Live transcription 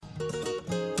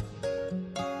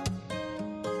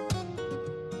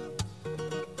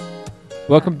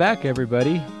Welcome back,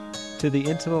 everybody, to the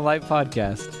Into the Light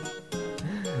podcast.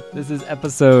 This is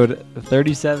episode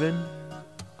 37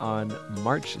 on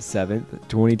March 7th,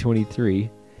 2023.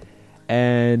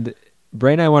 And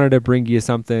Bray and I wanted to bring you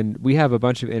something. We have a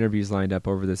bunch of interviews lined up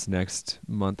over this next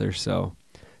month or so.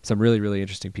 Some really, really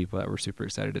interesting people that we're super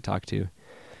excited to talk to.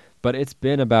 But it's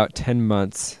been about 10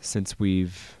 months since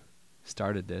we've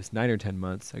started this. 9 or 10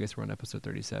 months. I guess we're on episode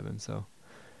 37.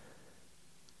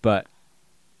 But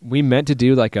we meant to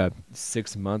do like a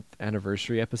 6-month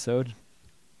anniversary episode.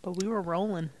 But we were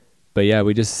rolling. But yeah,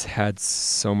 we just had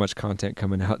so much content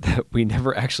coming out that we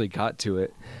never actually got to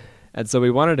it. And so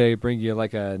we wanted to bring you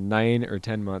like a 9 or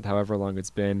 10 month, however long it's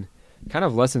been, kind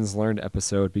of lessons learned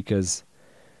episode, because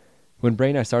when Bray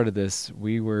and I started this,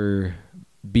 we were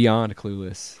beyond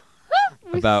clueless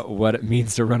about what it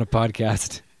means to run a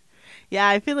podcast. Yeah,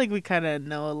 I feel like we kind of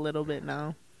know a little bit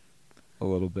now. A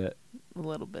little bit.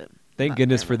 Thank Not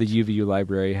goodness very for the UVU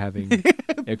library having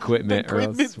equipment, or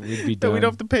else we'd be that done. we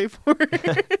don't have to pay for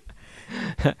it.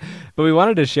 But we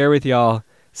wanted to share with y'all.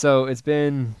 So it's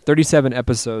been 37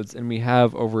 episodes, and we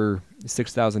have over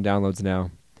 6,000 downloads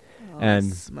now. Oh,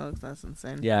 And smokes, that's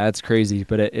insane. yeah, it's crazy,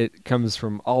 but it comes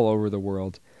from all over the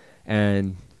world.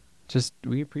 And just,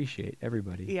 we appreciate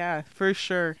everybody. Yeah, for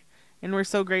sure. And we're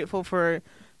so grateful for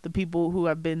the people who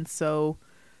have been so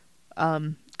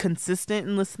consistent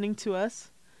in listening to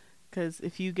us. Because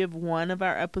if you give one of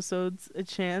our episodes a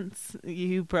chance,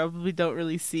 you probably don't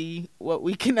really see what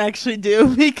we can actually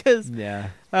do, because Yeah,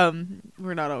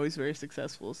 we're not always very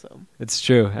successful. So it's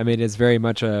true. I mean, it's very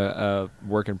much a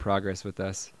work in progress with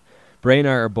us. Bray and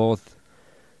I are both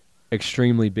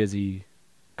extremely busy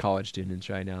college students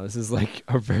right now. This is like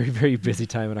a very, very busy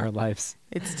time in our lives.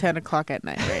 it's 10 o'clock at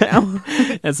night right now.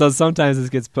 And so sometimes this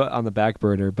gets put on the back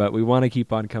burner, but we want to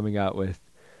keep on coming out with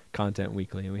content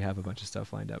weekly, and we have a bunch of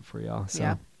stuff lined up for y'all. So.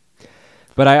 Yeah.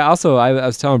 But I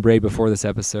was telling Bray before this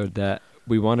episode that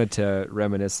we wanted to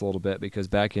reminisce a little bit, because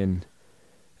back in,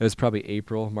 it was probably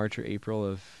March or April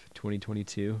of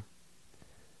 2022,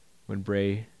 when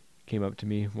Bray came up to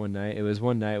me one night. It was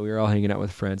one night we were all hanging out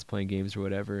with friends playing games or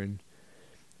whatever, and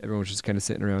everyone was just kind of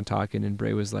sitting around talking, and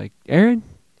Bray was like, "Aaron,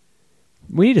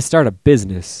 we need to start a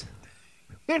business."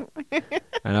 And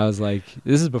I was like,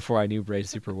 this is before I knew Bray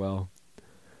super well.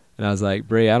 And I was like,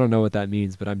 "Bray, I don't know what that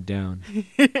means, but I'm down."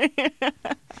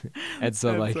 And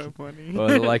so, That's so funny.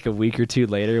 like a week or two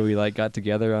later, we like got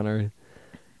together on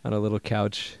a little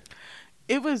couch.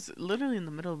 It was literally in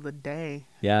the middle of the day.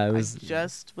 Yeah, it was. I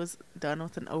just was done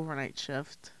with an overnight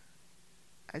shift.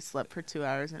 I slept for 2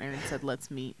 hours, and Aaron said, "Let's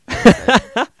meet." I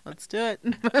said, "Let's do it."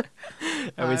 And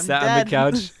we I'm sat on dead. the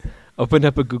couch, opened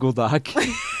up a Google Doc,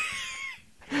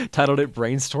 titled it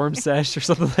 "Brainstorm Sesh" or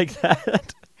something like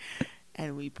that.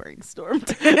 And we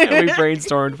brainstormed. And we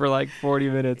brainstormed for like 40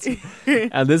 minutes.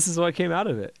 And this is what came out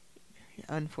of it.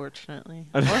 Unfortunately.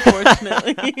 Or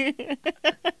fortunately.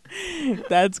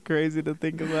 That's crazy to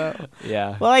think about.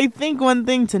 Yeah. Well, I think one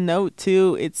thing to note,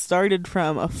 too, it started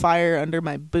from a fire under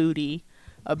my booty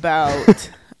about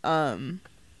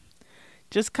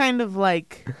just kind of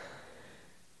like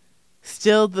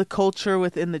still the culture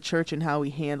within the church and how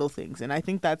we handle things. And I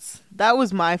think that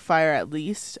was my fire, at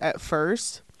least at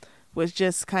first, was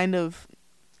just kind of,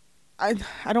 I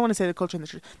don't want to say the culture in the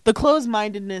church, the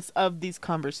closed-mindedness of these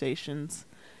conversations.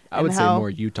 I would say more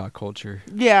Utah culture.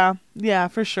 Yeah,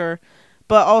 for sure.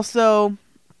 But also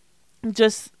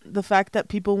just the fact that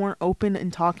people weren't open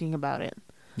in talking about it.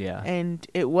 Yeah. And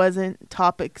it wasn't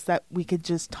topics that we could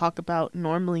just talk about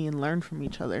normally and learn from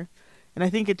each other. And I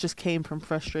think it just came from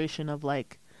frustration of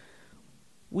like,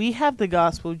 we have the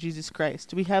gospel of Jesus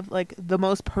Christ. We have like the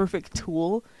most perfect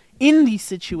tool in these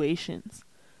situations.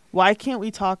 Why can't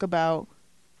we talk about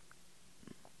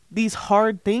these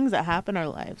hard things that happen in our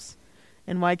lives?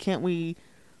 And why can't we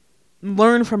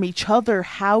learn from each other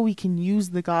how we can use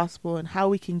the gospel and how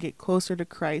we can get closer to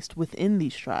Christ within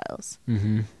these trials?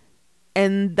 Mm-hmm.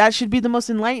 And that should be the most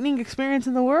enlightening experience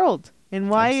in the world. And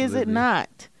why is it Absolutely.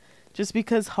 not? Just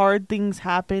because hard things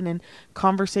happen and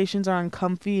conversations are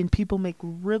uncomfy and people make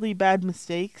really bad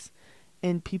mistakes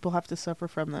and people have to suffer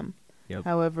from them. Yep.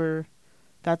 However,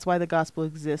 that's why the gospel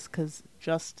exists, because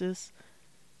justice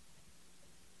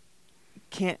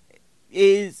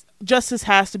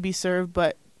has to be served,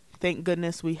 but thank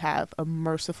goodness we have a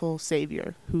merciful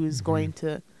Savior who is going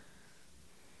to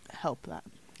help that.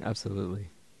 Absolutely.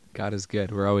 God is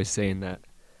good. We're always saying that.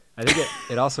 I think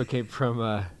it also came from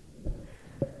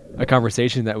a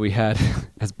conversation that we had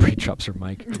as Brie drops her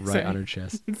mic right on her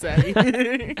chest. Sorry.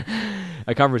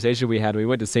 A conversation we had. We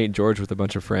went to St. George with a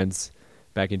bunch of friends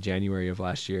back in January of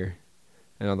last year.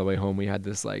 And on the way home, we had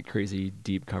this like crazy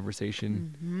deep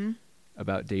conversation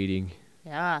about dating.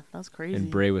 Yeah, that's crazy.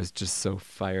 And Bray was just so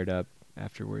fired up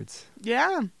afterwards.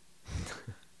 Yeah,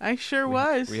 I sure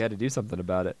was. We had to do something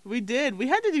about it. We did. We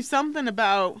had to do something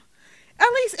about, at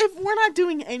least if we're not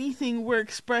doing anything, we're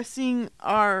expressing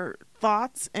our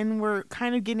thoughts and we're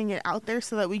kind of getting it out there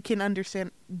so that we can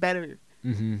understand better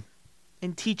and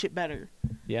teach it better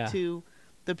to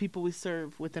the people we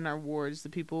serve within our wards, the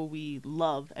people we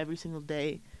love every single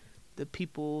day, the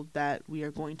people that we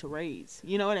are going to raise.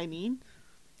 You know what I mean?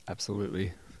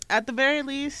 Absolutely. At the very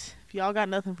least, if y'all got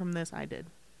nothing from this, I did.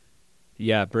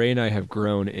 Yeah, Bray and I have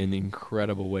grown in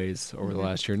incredible ways over the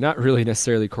last year. Not really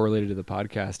necessarily correlated to the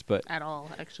podcast, but at all,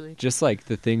 actually. Just like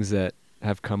the things that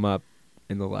have come up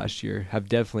in the last year have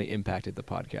definitely impacted the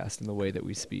podcast and the way that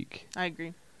we speak. I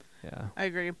agree. Yeah. I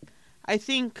agree. I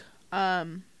think,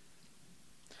 well,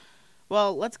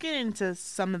 let's get into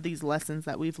some of these lessons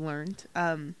that we've learned.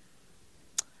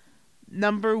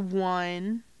 Number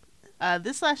one,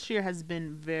 this last year has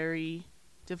been very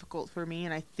difficult for me,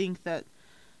 and I think that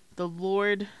the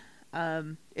Lord,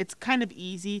 it's kind of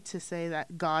easy to say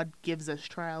that God gives us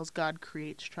trials, God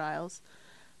creates trials.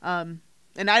 And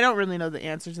I don't really know the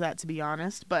answer to that, to be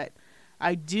honest, but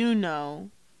I do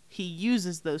know he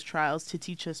uses those trials to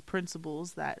teach us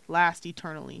principles that last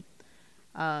eternally,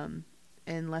 and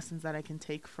lessons that I can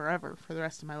take forever for the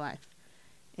rest of my life.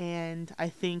 And I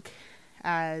think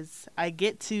as I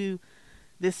get to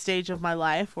this stage of my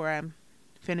life where I'm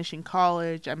finishing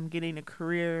college, I'm getting a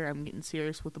career, I'm getting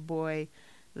serious with a boy,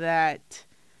 that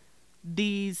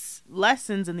these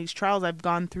lessons and these trials I've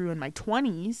gone through in my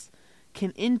 20s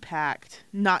can impact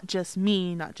not just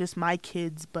me, not just my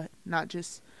kids, but not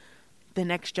just the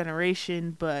next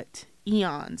generation, but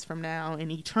eons from now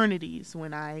and eternities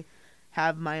when I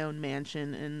have my own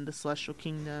mansion in the celestial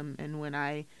kingdom and when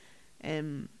I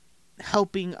am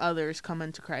helping others come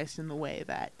into Christ in the way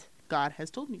that God has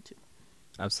told me to.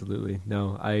 Absolutely.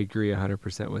 No, I agree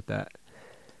 100% with that.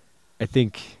 I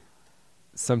think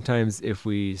sometimes if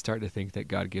we start to think that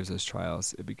God gives us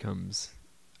trials, it becomes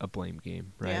a blame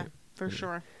game, right? Yeah, for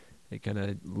sure. It kind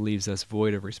of leaves us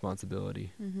void of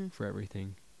responsibility for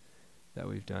everything that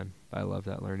we've done. I love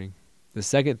that learning. The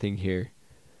second thing here,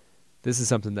 this is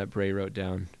something that Bray wrote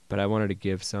down, but I wanted to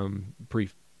give some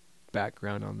brief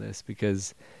background on this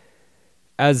because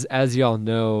as y'all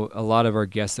know, a lot of our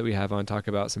guests that we have on talk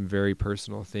about some very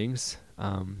personal things,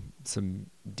 some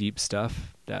deep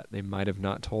stuff that they might have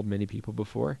not told many people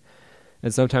before.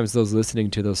 And sometimes those listening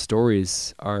to those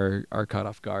stories are caught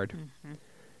off guard.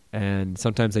 And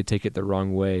sometimes they take it the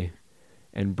wrong way.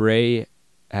 And Bray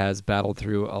has battled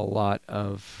through a lot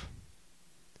of,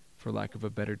 for lack of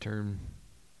a better term,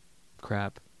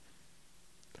 crap.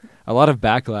 A lot of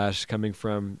backlash coming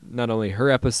from not only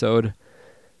her episode,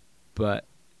 but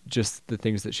just the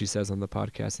things that she says on the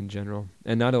podcast in general.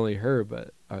 And not only her,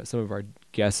 but some of our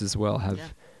guests as well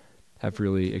have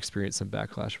really experienced some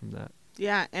backlash from that.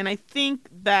 Yeah, and I think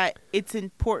that it's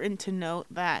important to note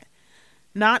that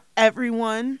not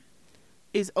everyone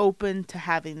is open to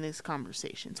having these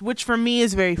conversations, which for me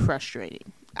is very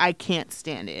frustrating. I can't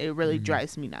stand it. It really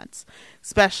drives me nuts,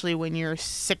 especially when you're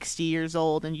 60 years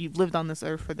old and you've lived on this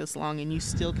earth for this long and you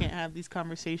still can't have these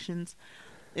conversations.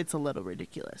 It's a little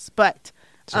ridiculous, but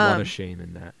there's a lot of shame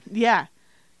in that. Yeah,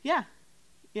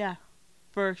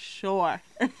 for sure.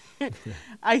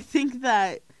 I think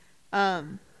that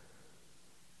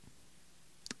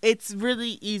it's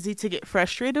really easy to get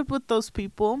frustrated with those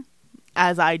people,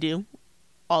 as I do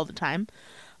all the time.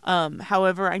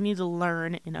 However, I need to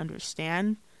learn and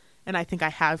understand, and I think I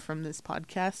have from this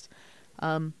podcast,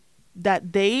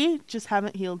 that they just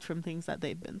haven't healed from things that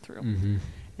they've been through.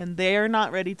 And they're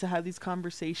not ready to have these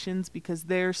conversations because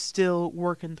they're still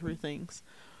working through things.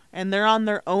 And they're on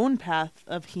their own path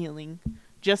of healing,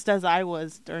 just as I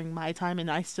was during my time, and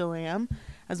I still am,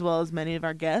 as well as many of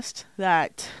our guests,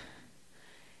 that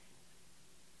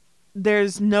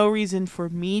there's no reason for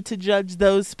me to judge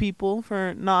those people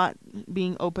for not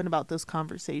being open about those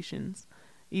conversations,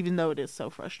 even though it is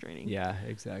so frustrating. Yeah,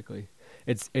 exactly.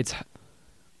 It's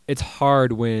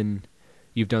hard when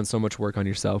you've done so much work on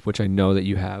yourself, which I know that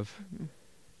you have,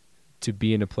 to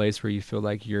be in a place where you feel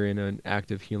like you're in an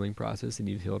active healing process and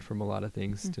you've healed from a lot of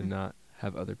things, to not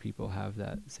have other people have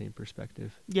that same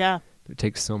perspective. Yeah. It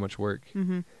takes so much work.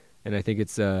 And I think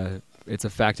it's a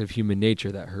fact of human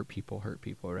nature that hurt people,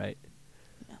 right?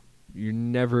 Yeah. You're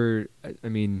never, I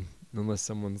mean, unless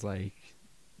someone's like,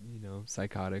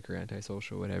 psychotic or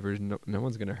antisocial, whatever, no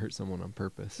one's going to hurt someone on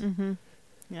purpose.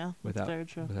 Yeah, that's very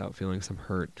true. Without feeling some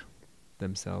hurt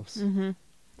themselves.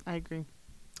 I agree.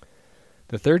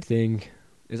 The third thing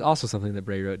is also something that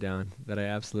Bray wrote down that I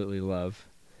absolutely love.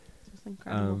 It's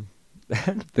incredible.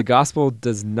 The gospel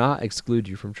does not exclude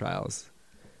you from trials,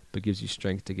 but gives you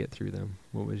strength to get through them.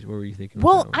 What were you thinking?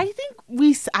 Well, about that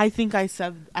one? I think I've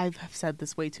said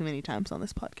this way too many times on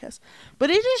this podcast, but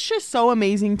it is just so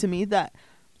amazing to me that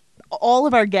all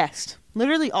of our guests,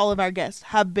 literally all of our guests,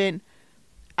 have been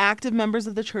active members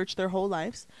of the church their whole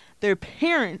lives. Their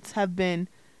parents have been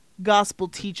gospel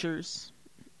teachers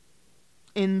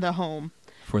in the home.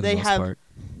 For the most part.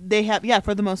 They have, yeah,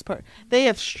 for the most part. They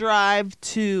have strived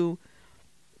to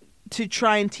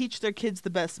try and teach their kids the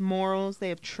best morals. They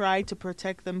have tried to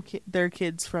protect their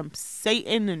kids from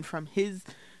Satan and from his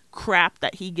crap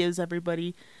that he gives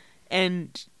everybody.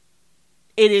 And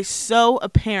it is so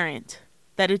apparent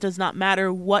that it does not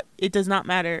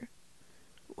matter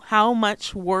how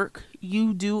much work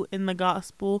you do in the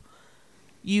gospel,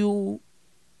 you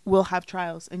will have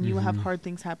trials and you will have hard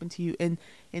things happen to you.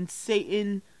 And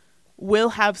Satan will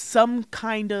have some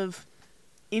kind of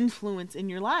influence in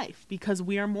your life because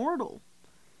we are mortal,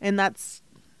 and that's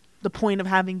the point of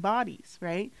having bodies,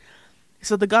 right?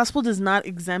 So the gospel does not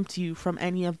exempt you from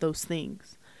any of those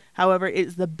things. However,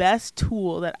 it's the best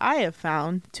tool that I have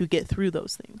found to get through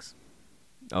those things.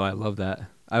 Oh, I love that.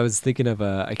 I was thinking of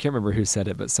I can't remember who said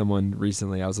it, but someone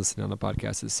recently I was listening on a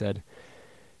podcast that said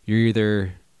you're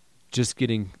either just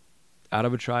getting out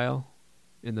of a trial,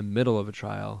 in the middle of a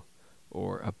trial,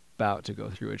 or about to go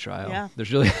through a trial. Yeah.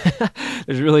 There's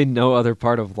really no other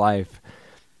part of life.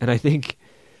 And I think,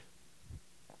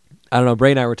 I don't know,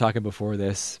 Bray and I were talking before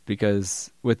this,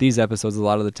 because with these episodes, a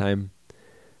lot of the time,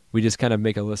 we just kind of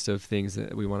make a list of things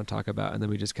that we want to talk about, and then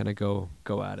we just kind of go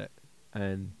at it.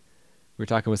 And we were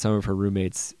talking with some of her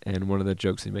roommates, and one of the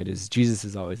jokes we made is, Jesus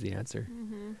is always the answer.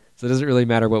 Mm-hmm. So it doesn't really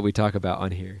matter what we talk about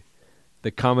on here. The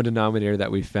common denominator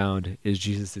that we found is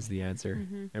Jesus is the answer.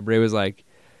 Mm-hmm. And Bray was like,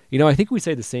 I think we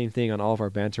say the same thing on all of our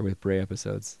Banter with Bray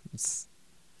episodes. It's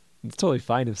totally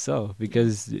fine if so,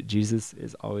 because Jesus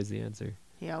is always the answer.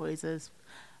 He always is.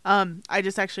 I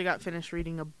just actually got finished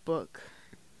reading a book,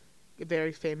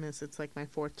 very famous. It's like my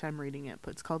 4th time reading it,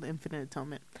 but it's called Infinite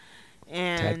Atonement.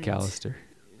 And Ted Callister.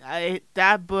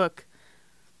 That book,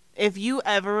 if you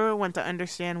ever want to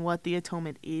understand what the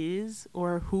atonement is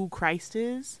or who Christ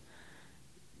is,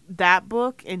 that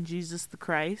book and Jesus the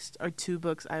Christ are 2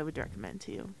 books I would recommend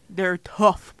to you. They're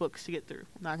tough books to get through.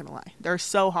 I'm not going to lie. They're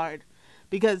so hard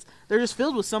because they're just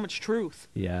filled with so much truth.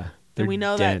 Yeah. And we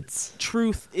know dense. that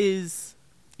truth is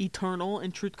eternal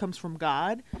and truth comes from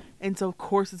God. And so, of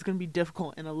course, it's going to be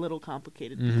difficult and a little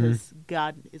complicated because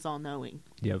God is all-knowing.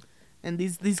 Yep. And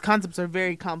these concepts are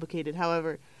very complicated.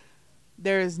 However,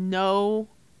 there is no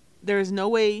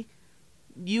way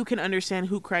you can understand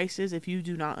who Christ is if you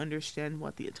do not understand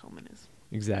what the atonement is.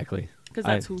 Exactly. Because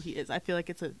that's who he is. I feel like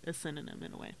it's a synonym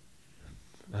in a way.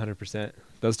 100%.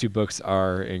 Those 2 books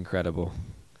are incredible.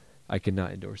 I could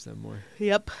not endorse them more.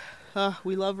 Yep.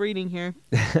 We love reading here.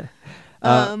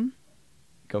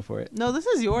 Go for it. No, this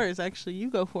is yours, actually. You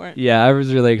go for it. Yeah, I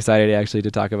was really excited, actually,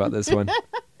 to talk about this one.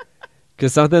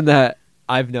 Because something that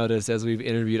I've noticed as we've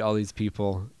interviewed all these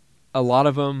people, a lot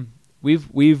of them,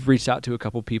 we've reached out to a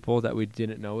couple people that we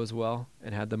didn't know as well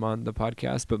and had them on the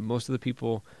podcast, but most of the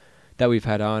people that we've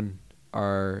had on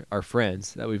are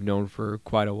friends that we've known for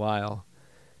quite a while,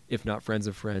 if not friends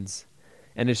of friends.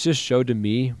 And it's just showed to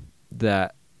me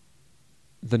that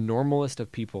the normalest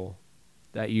of people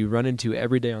that you run into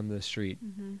every day on the street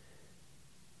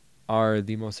are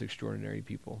the most extraordinary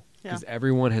people. Because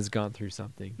everyone has gone through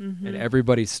something, and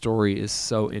everybody's story is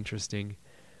so interesting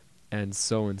and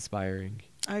so inspiring.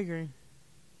 I agree.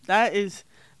 That is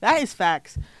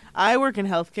facts. I work in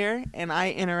healthcare, and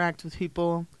I interact with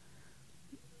people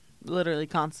literally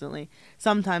constantly.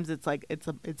 Sometimes it's like it's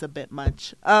a bit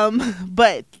much.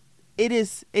 But it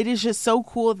is just so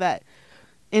cool that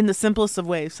in the simplest of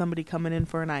ways, somebody coming in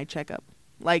for an eye checkup,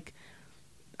 like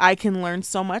I can learn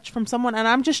so much from someone, and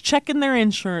I'm just checking their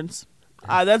insurance.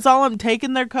 That's all. I'm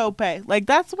taking their copay. Like,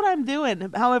 that's what I'm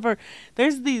doing. However,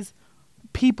 there's these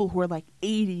people who are like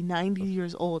 80, 90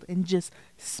 years old and just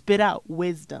spit out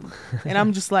wisdom. And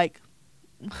I'm just like,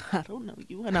 I don't know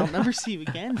you, and I'll never see you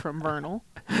again from Vernal.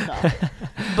 No.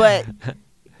 But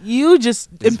you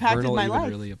just impacted Vernal my even life.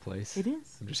 Really a place? It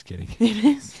is. I'm just kidding. It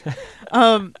is.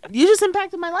 You just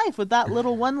impacted my life with that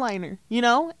little one-liner,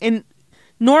 And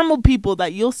normal people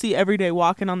that you'll see every day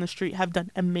walking on the street have done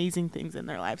amazing things in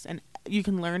their lives, and you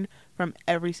can learn from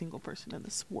every single person in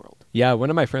this world. Yeah, one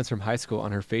of my friends from high school,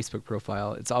 on her Facebook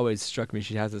profile, it's always struck me,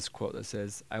 she has this quote that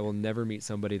says, "I will never meet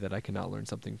somebody that I cannot learn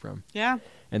something from." Yeah.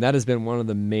 And that has been one of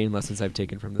the main lessons I've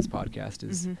taken from this podcast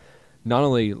is not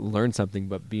only learn something,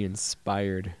 but be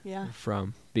inspired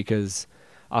from. Because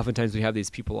oftentimes we have these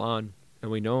people on and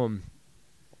we know them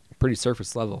pretty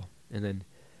surface level, and then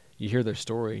you hear their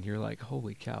story and you're like,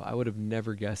 holy cow, I would have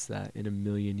never guessed that in a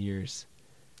million years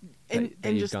that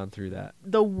you've just gone through that.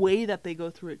 the way that they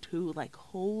go through it too, like,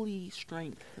 holy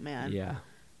strength, man. Yeah.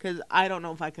 Because I don't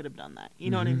know if I could have done that. You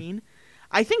know what I Mhm. mean?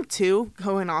 I think, too,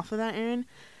 going off of that, Aaron,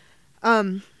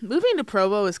 moving to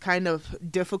Provo is kind of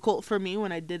difficult for me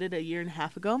when I did it a year and a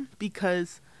half ago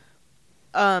because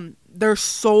there's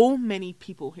so many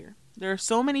people here. There are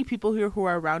so many people here who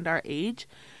are around our age.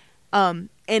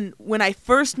 And when I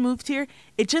first moved here,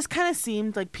 it just kind of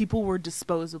seemed like people were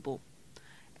disposable.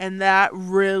 And that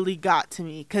really got to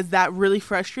me because that really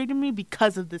frustrated me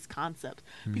because of this concept.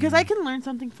 Because I can learn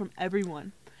something from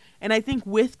everyone. And I think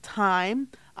with time,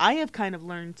 I have kind of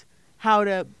learned how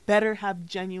to better have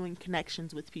genuine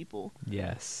connections with people.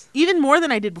 Yes. Even more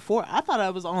than I did before. I thought I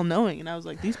was all-knowing, and I was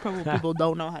like, these Provo people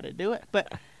don't know how to do it.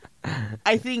 But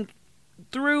I think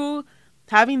through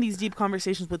having these deep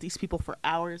conversations with these people for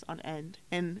hours on end,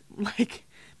 and like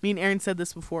me and Aaron said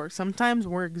this before, sometimes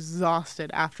we're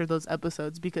exhausted after those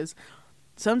episodes because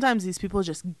sometimes these people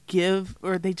just give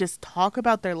or they just talk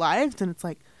about their lives, and it's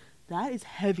like, that is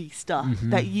heavy stuff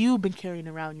that you've been carrying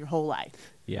around your whole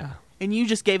life. Yeah. And you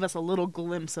just gave us a little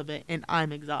glimpse of it, and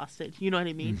I'm exhausted. You know what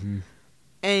I mean?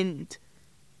 And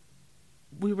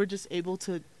we were just able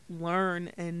to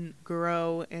learn and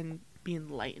grow and be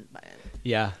enlightened by it.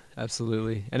 Yeah,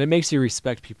 absolutely. And it makes you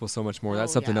respect people so much more.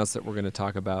 That's Oh, something yeah. else that we're going to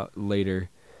talk about later.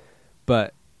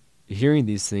 But hearing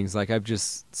these things, like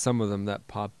some of them that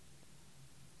pop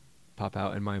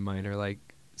out in my mind are like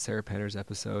Sarah Penner's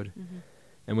episode.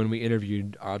 And when we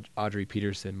interviewed Audrey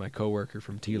Peterson, my coworker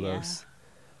from Telos,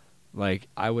 like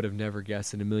I would have never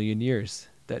guessed in a million years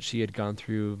that she had gone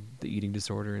through the eating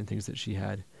disorder and things that she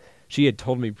had. She had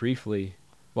told me briefly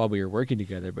while we were working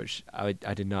together, but I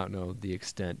did not know the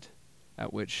extent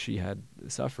at which she had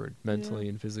suffered mentally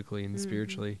and physically and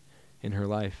spiritually in her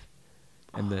life,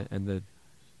 and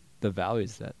the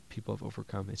values that people have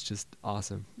overcome. It's just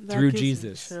awesome That through gives me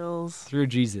Jesus. chills. Through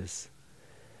Jesus.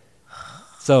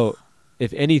 So,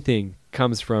 if anything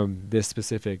comes from this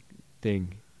specific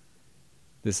thing,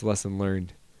 this lesson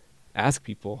learned, ask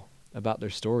people about their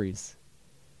stories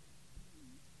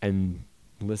and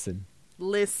listen.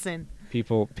 Listen.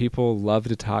 People love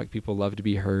to talk. People love to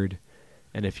be heard.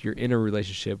 And if you're in a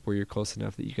relationship where you're close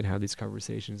enough that you can have these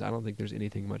conversations, I don't think there's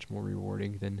anything much more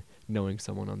rewarding than knowing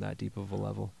someone on that deep of a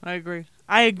level. I agree.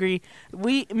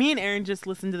 Me and Aaron just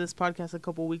listened to this podcast a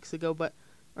couple weeks ago,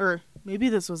 or maybe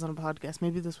this wasn't a podcast.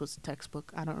 Maybe this was a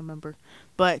textbook. I don't remember.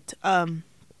 But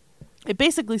it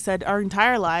basically said our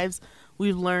entire lives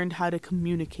we've learned how to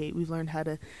communicate. We've learned how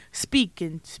to speak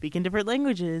in different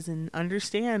languages and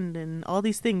understand and all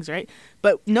these things, right?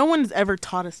 But no one's ever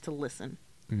taught us to listen.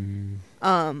 And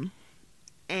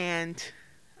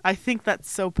I think that's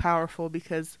so powerful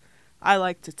because I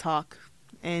like to talk,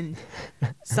 and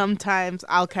sometimes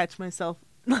I'll catch myself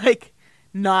like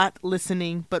not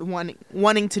listening but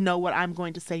wanting to know what I'm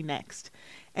going to say next.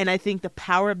 And I think the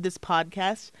power of this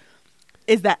podcast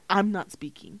is that I'm not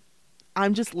speaking.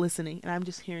 I'm just listening and I'm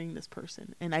just hearing this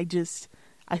person, and I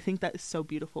think that is so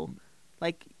beautiful.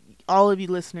 Like, all of you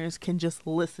listeners can just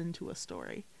listen to a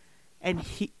story and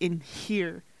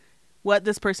hear what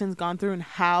this person's gone through and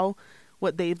how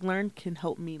what they've learned can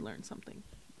help me learn something.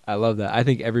 I love that. I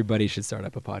think everybody should start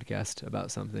up a podcast about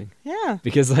something. Yeah.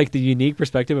 Because like the unique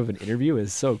perspective of an interview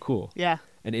is so cool. Yeah.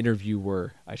 An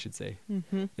interviewer, I should say,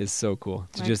 is so cool.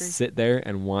 To I just agree. sit there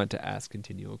and want to ask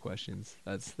continual questions.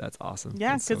 That's awesome.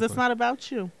 Yeah, That's so because it's fun. not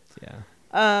about you.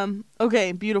 Yeah.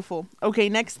 Okay, beautiful. Okay,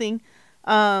 next thing.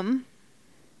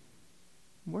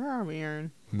 Where are we,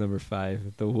 Aaron? Number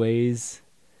 5, the ways.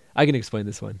 I can explain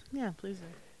this one. Yeah, please do.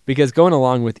 Because going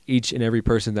along with each and every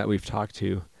person that we've talked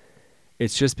to,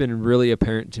 it's just been really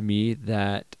apparent to me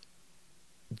that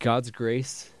God's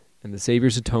grace and the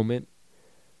Savior's atonement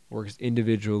works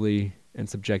individually and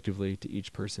subjectively to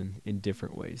each person in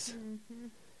different ways.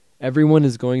 Everyone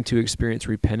is going to experience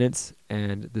repentance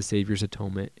and the Savior's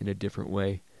atonement in a different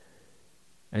way.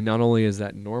 And not only is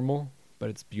that normal, but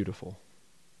it's beautiful.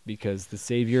 Because the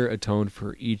Savior atoned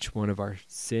for each one of our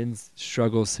sins,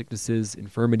 struggles, sicknesses,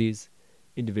 infirmities,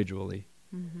 individually.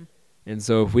 And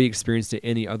so if we experienced it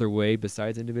any other way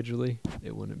besides individually,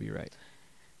 it wouldn't be right.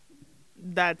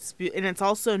 And it's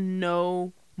also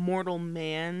no mortal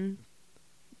man,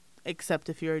 except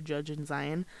if you're a judge in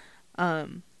Zion,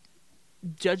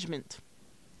 judgment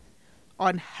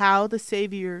on how the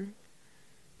Savior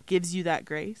gives you that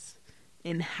grace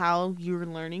and how you're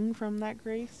learning from that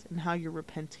grace and how you're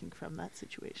repenting from that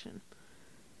situation.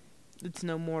 It's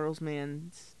no mortal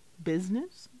man's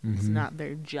business. It's Mhm. not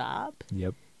their job.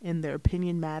 Yep. And their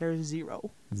opinion matters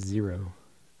zero. Zero.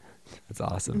 That's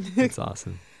awesome. That's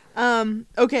awesome.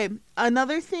 Okay.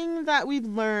 Another thing that we've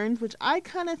learned, which I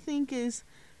kind of think is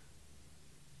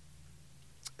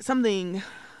something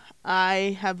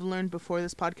I have learned before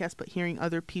this podcast, but hearing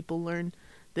other people learn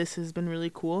this has been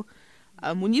really cool.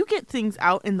 When you get things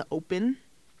out in the open,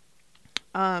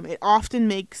 it often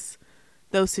makes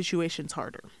those situations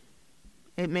harder.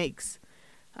 It makes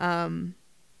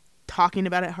talking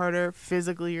about it harder.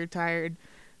 Physically, you're tired.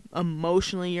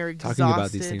 Emotionally, you're exhausted. Talking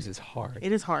about these things is hard.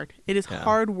 It is hard. It is Yeah.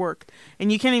 hard work,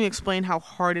 and you can't even explain how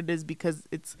hard it is because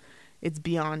it's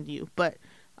beyond you. But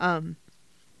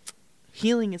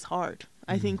healing is hard.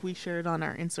 I think we shared on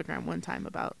our Instagram one time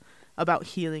about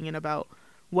healing and about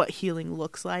what healing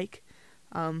looks like,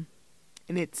 and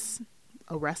it's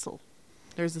a wrestle.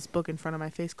 There's this book in front of my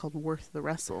face called Worth the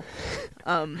Wrestle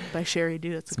by Sherry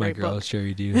Dew. It's a It's my great girl, book.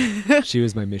 Sherry Dew. She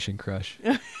was my mission crush.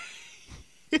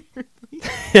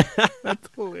 That's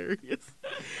hilarious.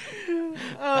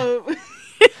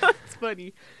 It's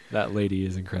funny. That lady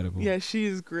is incredible. Yeah, she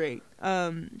is great.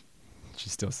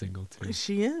 She's still single too.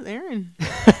 She is, Aaron.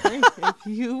 Hey, if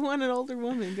you want an older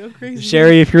woman, go crazy.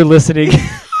 Sherry, if you're listening,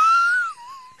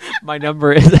 my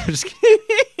number is. I'm just kidding.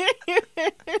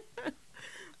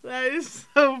 That is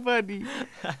so funny.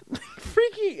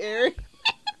 Freaky Aaron.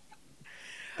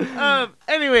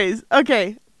 Anyways,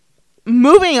 okay.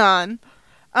 Moving on.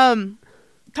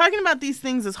 Talking about these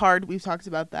things is hard. We've talked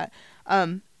about that.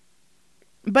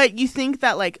 But you think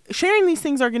that like sharing these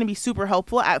things are going to be super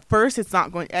helpful. At first, it's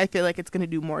not going. I feel like it's going to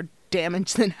do more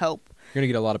damage than help. You're gonna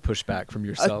get a lot of pushback from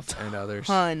yourself and others.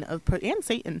 And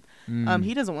Satan.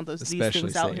 He doesn't want these Especially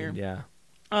things out Satan, here.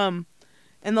 Yeah.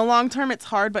 In the long term, it's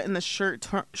hard, but in the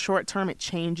short term, it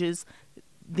changes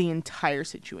the entire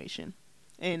situation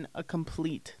in a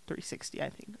complete 360, I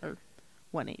think, or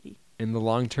 180. In the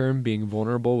long term, being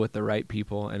vulnerable with the right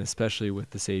people and especially with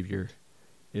the Savior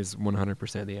is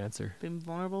 100% the answer. Being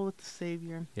vulnerable with the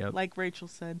Savior. Yep. Like Rachel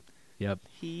said, Yep.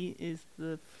 he's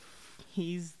the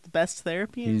best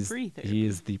therapy and free therapy. He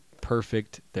is the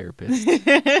perfect therapist.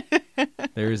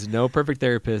 There is no perfect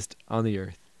therapist on the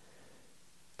earth,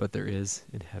 but there is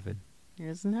in heaven. There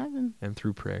is in heaven. And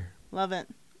through prayer. Love it.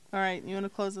 All right, you want to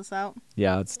close this out?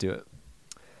 Yeah, let's do it.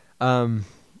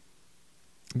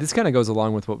 This kind of goes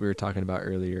along with what we were talking about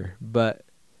earlier, but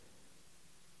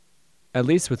at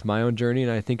least with my own journey,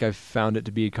 and I think I've found it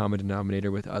to be a common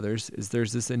denominator with others, is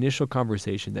there's this initial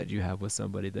conversation that you have with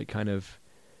somebody that kind of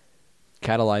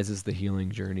catalyzes the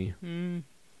healing journey.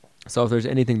 So if there's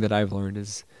anything that I've learned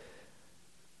is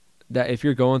that if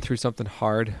you're going through something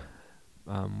hard,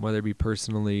 whether it be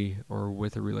personally or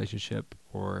with a relationship,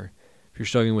 or if you're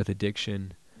struggling with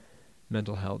addiction,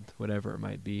 mental health, whatever it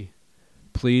might be,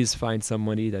 please find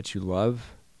somebody that you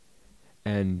love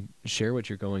and share what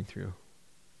you're going through.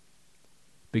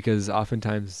 Because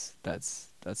oftentimes that's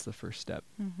the first step.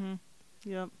 Mm-hmm.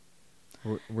 Yep.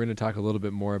 We're going to talk a little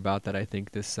bit more about that. I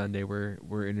think this Sunday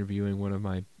we're interviewing one of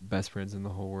my best friends in the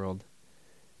whole world,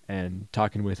 and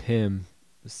talking with him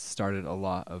started a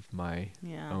lot of my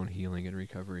own healing and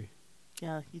recovery.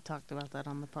 Yeah, you talked about that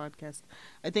on the podcast.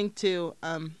 I think too,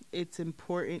 it's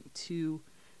important to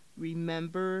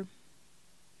remember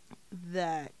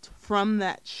that from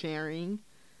that sharing,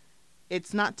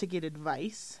 it's not to get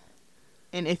advice.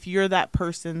 And if you're that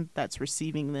person that's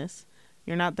receiving this,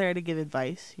 you're not there to give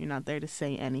advice. You're not there to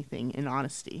say anything in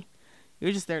honesty.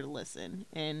 You're just there to listen.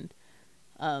 And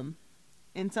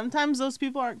sometimes those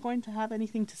people aren't going to have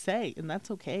anything to say, and that's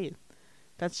okay.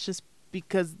 That's just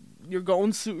because you're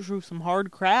going through some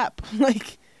hard crap.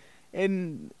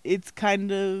 And it's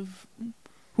kind of,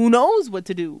 who knows what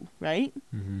to do, right?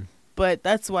 Mm-hmm. But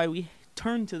that's why we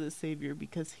turn to the Savior,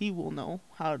 because he will know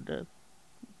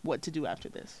what to do after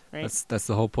this, right? That's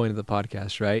the whole point of the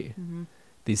podcast, right? Mm-hmm.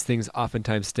 These things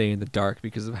oftentimes stay in the dark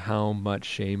because of how much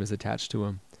shame is attached to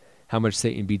them, how much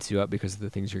Satan beats you up because of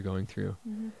the things you're going through.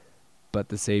 Mm-hmm. But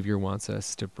the Savior wants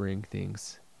us to bring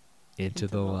things into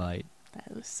the light.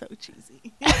 That was so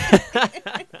cheesy.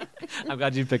 I'm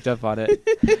glad you picked up on it.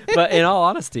 But in all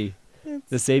honesty,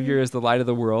 the Savior is the light of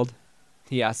the world.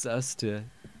 He asks us to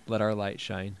let our light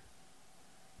shine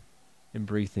and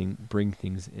bring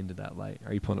things into that light.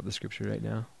 Are you pulling up the scripture right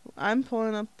now? I'm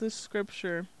pulling up the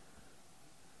scripture.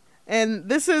 And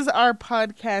this is our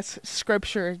podcast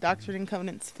scripture, Doctrine and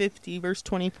Covenants 50, verse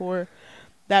 24.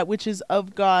 That which is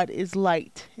of God is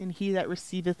light, and he that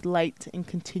receiveth light and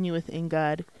continueth in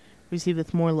God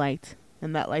receiveth more light,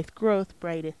 and that light groweth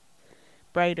brighter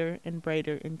and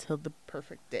brighter until the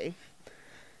perfect day.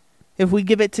 If we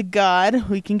give it to God,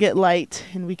 we can get light,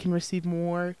 and we can receive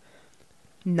more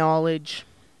knowledge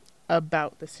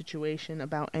about the situation,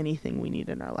 about anything we need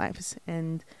in our lives.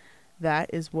 And that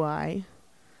is why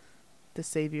the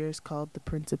Savior is called the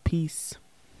Prince of Peace.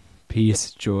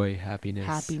 Peace, joy,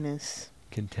 happiness,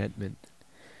 contentment,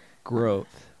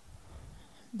 growth.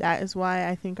 That is why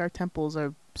I think our temples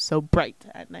are so bright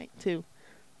at night too,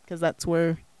 because that's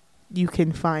where you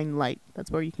can find light.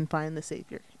 That's where you can find the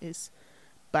Savior, is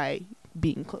by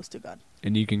being close to God.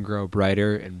 And you can grow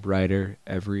brighter and brighter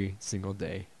every single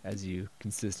day as you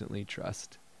consistently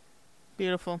trust.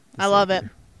 Beautiful. the I love it.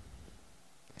 Savior.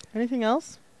 Anything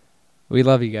else? We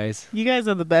love you guys. You guys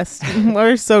are the best.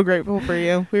 We're so grateful for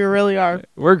you. We really are.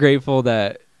 We're grateful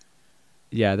that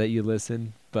you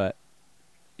listen, but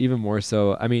even more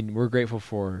so, I mean, we're grateful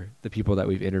for the people that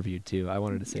we've interviewed too. I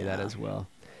wanted to say that as well.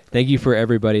 Thank you for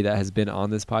everybody that has been on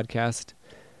this podcast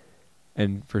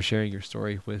and for sharing your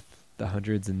story with the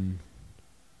hundreds and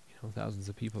thousands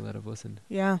of people that have listened.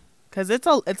 Yeah, because it's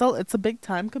a big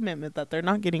time commitment that they're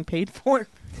not getting paid for.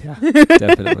 Yeah,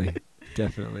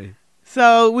 definitely.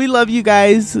 So we love you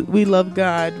guys. We love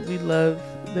God. We love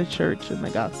the church and the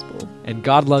gospel. And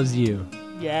God loves you.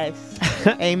 Yes.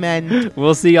 Amen.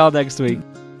 We'll see y'all next week.